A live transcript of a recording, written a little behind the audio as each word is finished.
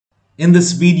In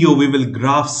this video, we will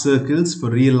graph circles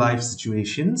for real-life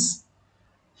situations.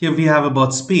 Here we have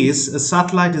about space. A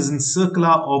satellite is in circular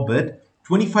orbit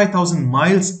 25,000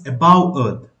 miles above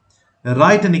Earth. Now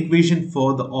write an equation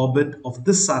for the orbit of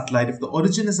this satellite. If the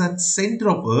origin is at center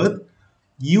of Earth,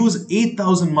 use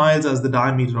 8,000 miles as the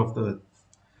diameter of the Earth.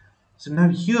 So now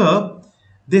here,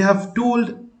 they have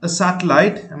told a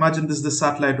satellite, imagine this is the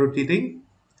satellite rotating,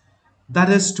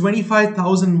 that is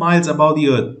 25,000 miles above the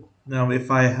Earth. Now, if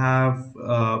I have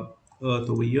Earth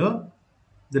over here,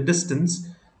 the distance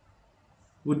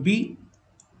would be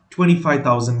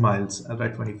 25,000 miles. I'll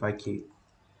write 25k.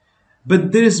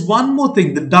 But there is one more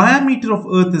thing. The diameter of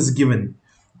Earth is given.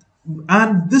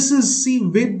 And this is, see,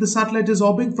 where the satellite is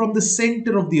orbiting from the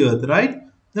center of the Earth, right?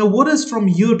 Now, what is from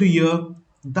here to here?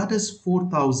 That is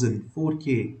 4,000,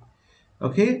 4k.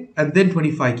 Okay, and then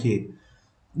 25k.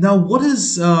 Now, what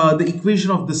is the equation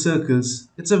of the circles?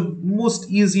 It's a most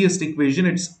easiest equation.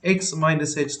 It's x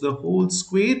minus h the whole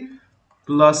square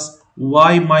plus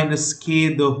y minus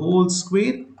k the whole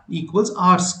square equals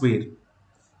r square.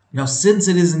 Now, since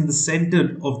it is in the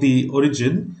center of the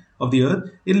origin of the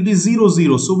Earth, it will be 0,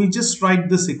 0. So, we just write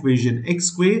this equation, x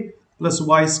square plus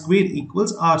y square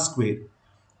equals r square.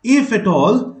 If at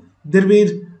all there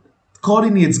were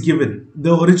coordinates given,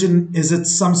 the origin is at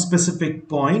some specific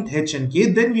point, h and k,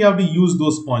 then we have to use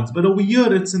those points. But over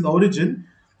here, it's in the origin,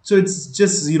 so it's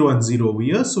just 0 and 0 over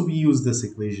here, so we use this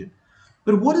equation.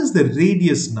 But what is the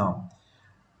radius now?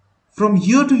 From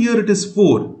here to here, it is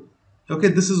 4. Okay,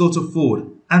 this is also 4.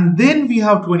 And then we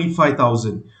have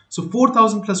 25,000. So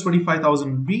 4,000 plus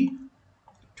 25,000 would be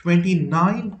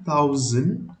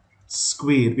 29,000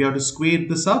 square. We have to square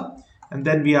this up. And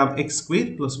then we have x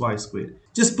squared plus y squared.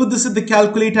 Just put this in the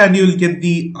calculator and you will get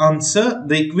the answer.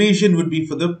 The equation would be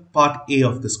for the part A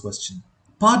of this question.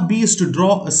 Part B is to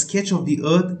draw a sketch of the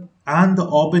Earth and the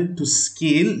orbit to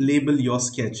scale. Label your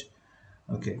sketch.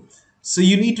 Okay. So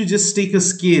you need to just take a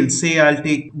scale. Say I'll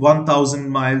take 1,000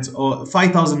 miles or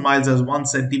 5,000 miles as 1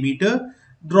 centimeter.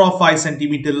 Draw 5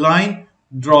 centimeter line.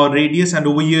 Draw a radius, and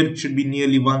over here it should be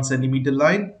nearly 1 centimeter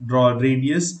line. Draw a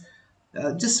radius.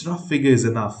 Just rough figure is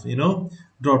enough, you know.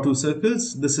 Draw two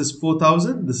circles. This is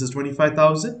 4,000, this is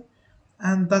 25,000,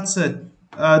 and that's it.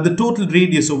 The total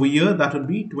radius over here, that would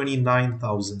be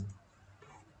 29,000.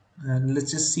 And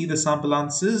let's just see the sample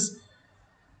answers.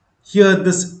 Here,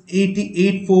 this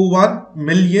 8841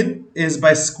 million is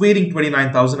by squaring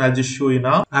 29,000. I'll just show you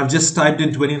now. I've just typed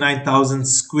in 29,000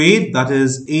 squared. That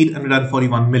is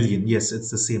 841 million. Yes, it's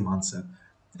the same answer.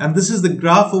 And this is the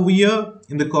graph over here.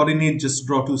 In the coordinate, just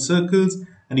draw two circles.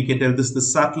 And you can tell this is the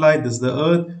satellite, this is the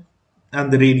Earth.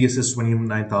 And the radius is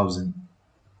 29,000.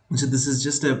 So this is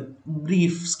just a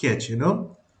brief sketch, you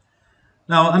know.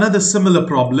 Now, another similar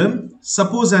problem.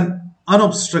 Suppose an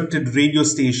unobstructed radio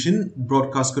station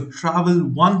broadcast could travel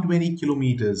 120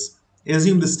 kilometers.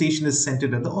 Assume the station is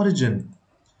centered at the origin.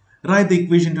 Write the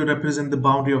equation to represent the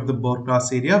boundary of the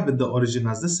broadcast area with the origin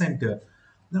as the center.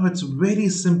 Now, it's very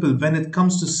simple. When it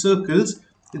comes to circles,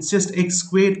 it's just x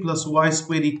squared plus y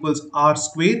squared equals r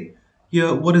squared.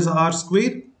 Here, what is r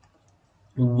squared?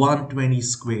 120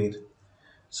 squared.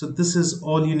 So this is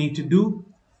all you need to do,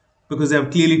 because they have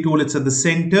clearly told it's at the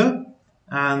center,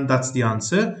 and that's the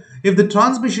answer. If the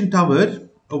transmission tower,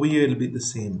 over here it'll be the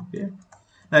same. Okay.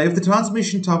 Now, if the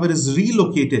transmission tower is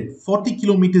relocated 40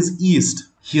 kilometers east,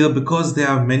 here because they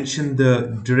have mentioned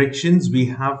the directions, we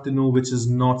have to know which is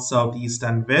north, south, east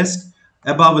and west.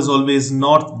 Above is always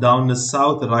north, down is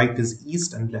south, right is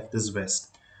east and left is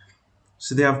west.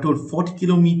 So they have told 40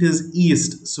 kilometers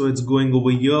east, so it's going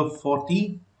over here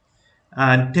 40,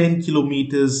 and 10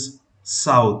 kilometers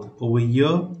south over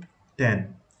here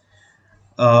 10.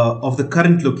 Of the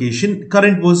current location.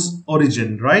 Current was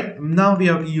origin, right? Now we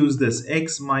have to use this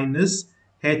x minus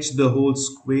h the whole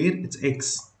square. It's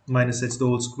x minus h the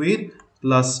whole square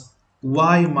plus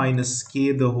y minus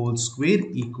k the whole square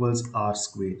equals r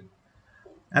squared.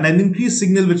 And an increased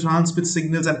signal will transmit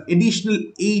signals an additional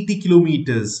 80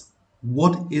 kilometers.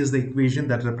 What is the equation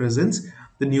that represents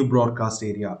the new broadcast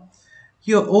area?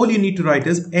 Here all you need to write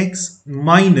is x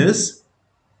minus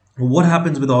what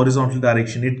happens with the horizontal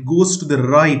direction. It goes to the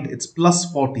right, it's plus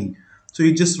 40. So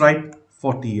you just write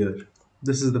 40 here.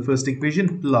 This is the first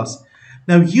equation, plus.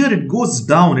 Now here it goes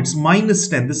down, it's minus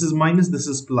 10. This is minus, this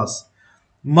is plus.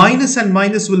 Minus and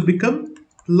minus will become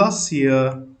plus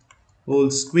here, whole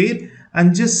square,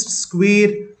 and just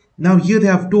square. Now here they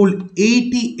have told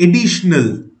 80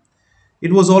 additional.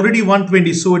 It was already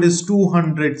 120, so it is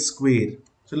 200 square.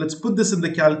 So let's put this in the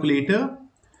calculator.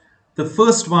 The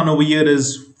first one over here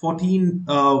is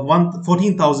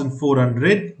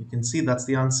 14,400. You can see that's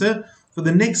the answer. For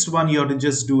the next one, you have to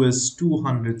just do is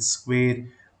 200 square,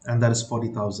 and that is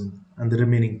 40,000. And the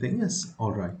remaining thing is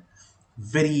all right.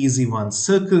 Very easy one.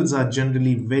 Circles are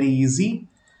generally very easy.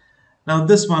 Now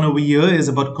this one over here is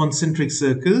about concentric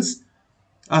circles.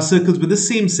 Are circles with the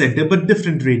same center but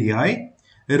different radii.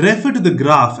 Refer to the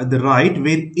graph at the right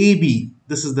where AB,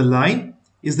 this is the line,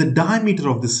 is the diameter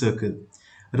of the circle.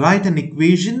 Write an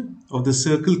equation of the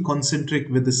circle concentric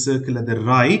with the circle at the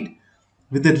right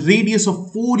with a radius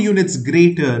of 4 units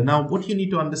greater. Now what you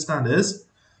need to understand is,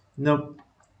 now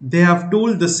they have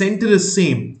told the center is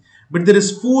same, but there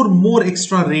is 4 more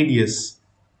extra radius.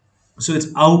 So it's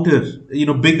outer,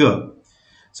 bigger.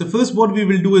 So first what we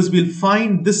will do is we'll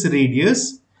find this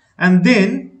radius, and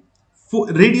then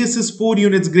radius is 4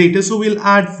 units greater, so we'll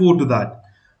add 4 to that.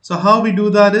 So how we do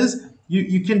that is,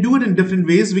 you can do it in different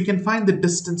ways. We can find the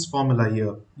distance formula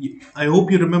here. I hope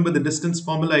you remember the distance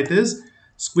formula. It is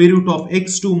square root of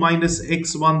x2 minus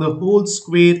x1 the whole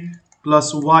square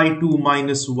plus y2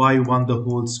 minus y1 the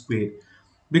whole square.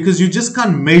 Because you just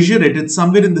can't measure it. It's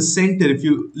somewhere in the center if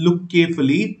you look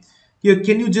carefully. Here,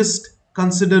 can you just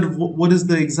consider what is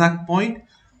the exact point?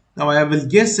 Now I will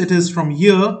guess it is from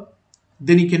here.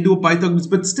 Then you can do a Pythagoras,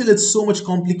 but still it's so much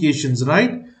complications,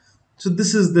 right? So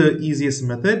this is the easiest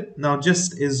method. Now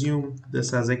just assume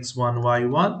this as x1,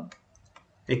 y1,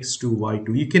 x2,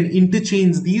 y2. You can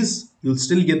interchange these. You'll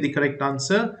still get the correct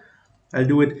answer. I'll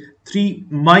do it. 3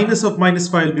 minus of minus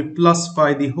 5 will be plus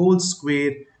 5 the whole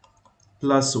square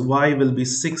plus y will be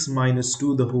 6 minus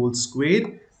 2 the whole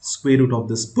square. Square root of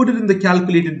this. Put it in the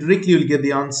calculator directly, you'll get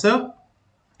the answer.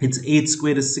 It's 8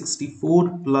 square is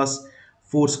 64 plus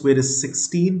 4 square is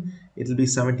 16. It will be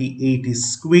 78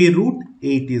 is square root.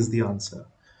 8 is the answer.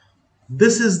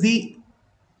 This is the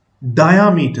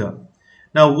diameter.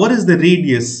 Now what is the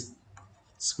radius?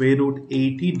 Square root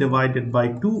 80 divided by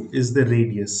 2 is the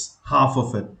radius. Half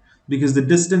of it. Because the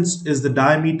distance is the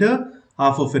diameter.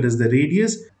 Half of it is the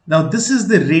radius. Now this is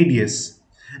the radius.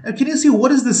 Can you see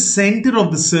what is the center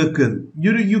of the circle?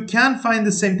 You can find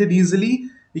the center easily.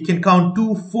 You can count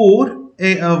 2, 4.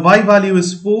 Y value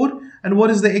is 4. And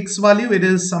what is the x value? It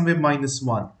is somewhere minus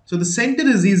 1. So the center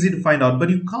is easy to find out.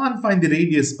 But you can't find the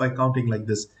radius by counting like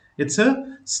this. It's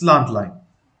a slant line.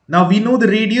 Now we know the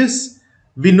radius.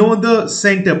 We know the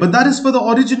center. But that is for the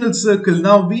original circle.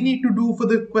 Now we need to do for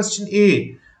the question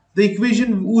A. The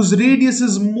equation whose radius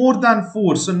is more than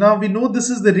 4. So now we know this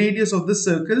is the radius of this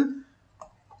circle.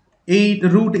 8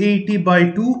 root 80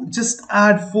 by 2, just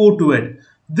add 4 to it.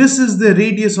 This is the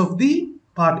radius of the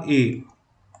part A.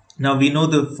 Now we know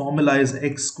the formula is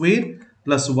x squared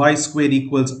plus y squared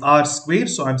equals r squared.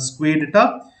 So I've squared it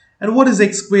up. And what is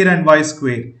x squared and y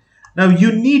squared? Now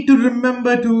you need to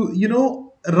remember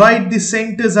to, write the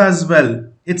centers as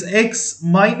well. It's x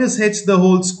minus h the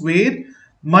whole square.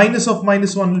 Minus of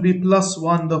minus 1 will be plus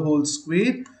 1 the whole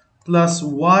square plus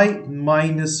y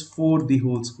minus 4 the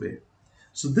whole square.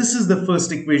 So this is the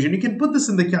first equation. You can put this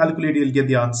in the calculator, you'll get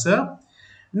the answer.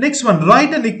 Next one,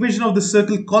 write an equation of the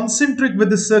circle concentric with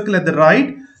the circle at the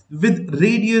right with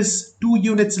radius 2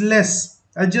 units less.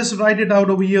 I'll just write it out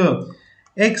over here.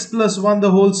 X plus 1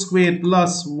 the whole square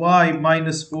plus y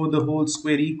minus 4 the whole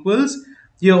square equals.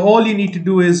 Here all you need to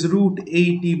do is root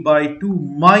 80 by 2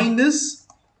 minus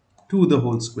 2 the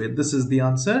whole square. This is the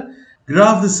answer.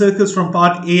 Graph the circles from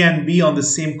part A and B on the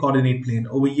same coordinate plane.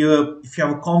 Over here, if you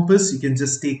have a compass, you can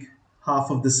just take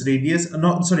half of this radius.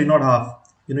 Not half.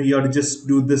 You have to just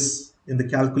do this in the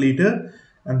calculator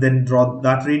and then draw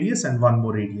that radius and one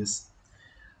more radius.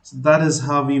 So that is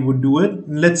how we would do it.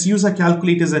 Let's use our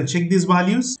calculators and check these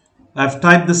values. I've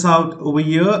typed this out over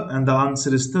here and the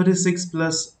answer is 36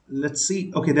 plus, let's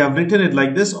see. Okay, they have written it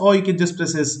like this, or you can just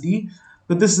press SD.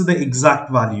 But this is the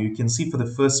exact value. You can see for the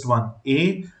first one,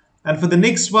 A. And for the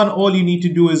next one, all you need to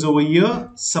do is over here,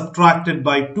 subtract it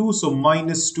by 2. So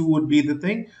minus 2 would be the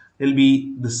thing. It'll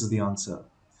be, this is the answer.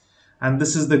 And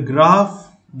this is the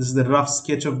graph. This is the rough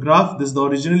sketch of graph. This is the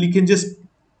original. You can just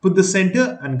put the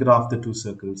center and graph the two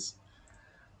circles.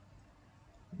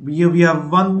 Here we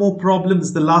have one more problem. This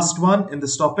is the last one in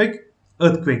this topic.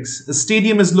 Earthquakes. A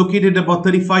stadium is located about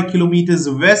 35 kilometers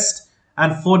west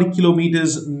and 40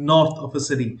 kilometers north of a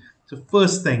city. So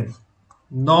first thing,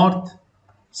 north,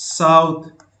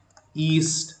 south,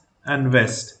 east and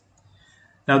west.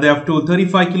 Now they have told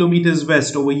 35 kilometers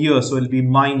west over here, so it will be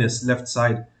minus left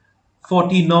side.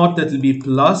 40 north, that will be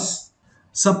plus.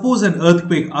 Suppose an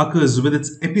earthquake occurs with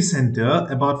its epicenter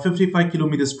about 55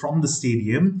 kilometers from the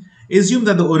stadium. Assume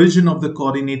that the origin of the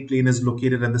coordinate plane is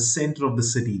located at the center of the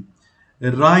city.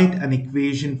 Write an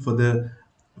equation for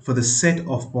the set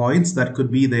of points that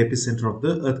could be the epicenter of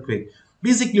the earthquake.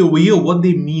 Basically over here what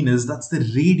they mean is that's the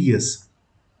radius.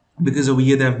 because over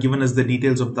here they have given us the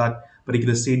details of that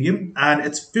particular stadium, and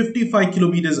it's 55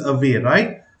 kilometers away,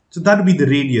 right? So that would be the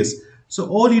radius. So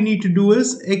all you need to do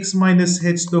is x minus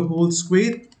h the whole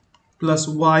square plus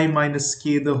y minus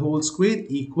k the whole square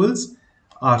equals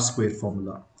r square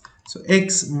formula. So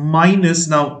x minus,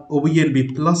 now over here will be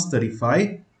plus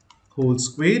 35 whole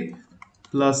square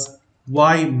plus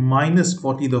y minus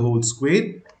 40 the whole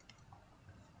square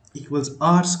equals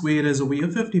r square as over here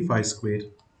 55 square.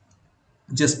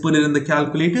 Just put it in the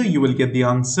calculator, you will get the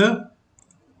answer.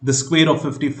 The square of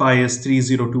 55 is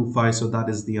 3025, so that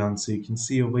is the answer. You can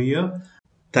see over here.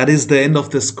 That is the end of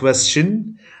this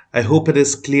question. I hope it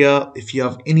is clear. If you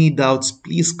have any doubts,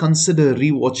 please consider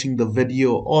rewatching the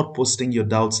video or posting your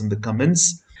doubts in the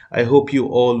comments. I hope you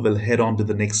all will head on to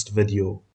the next video.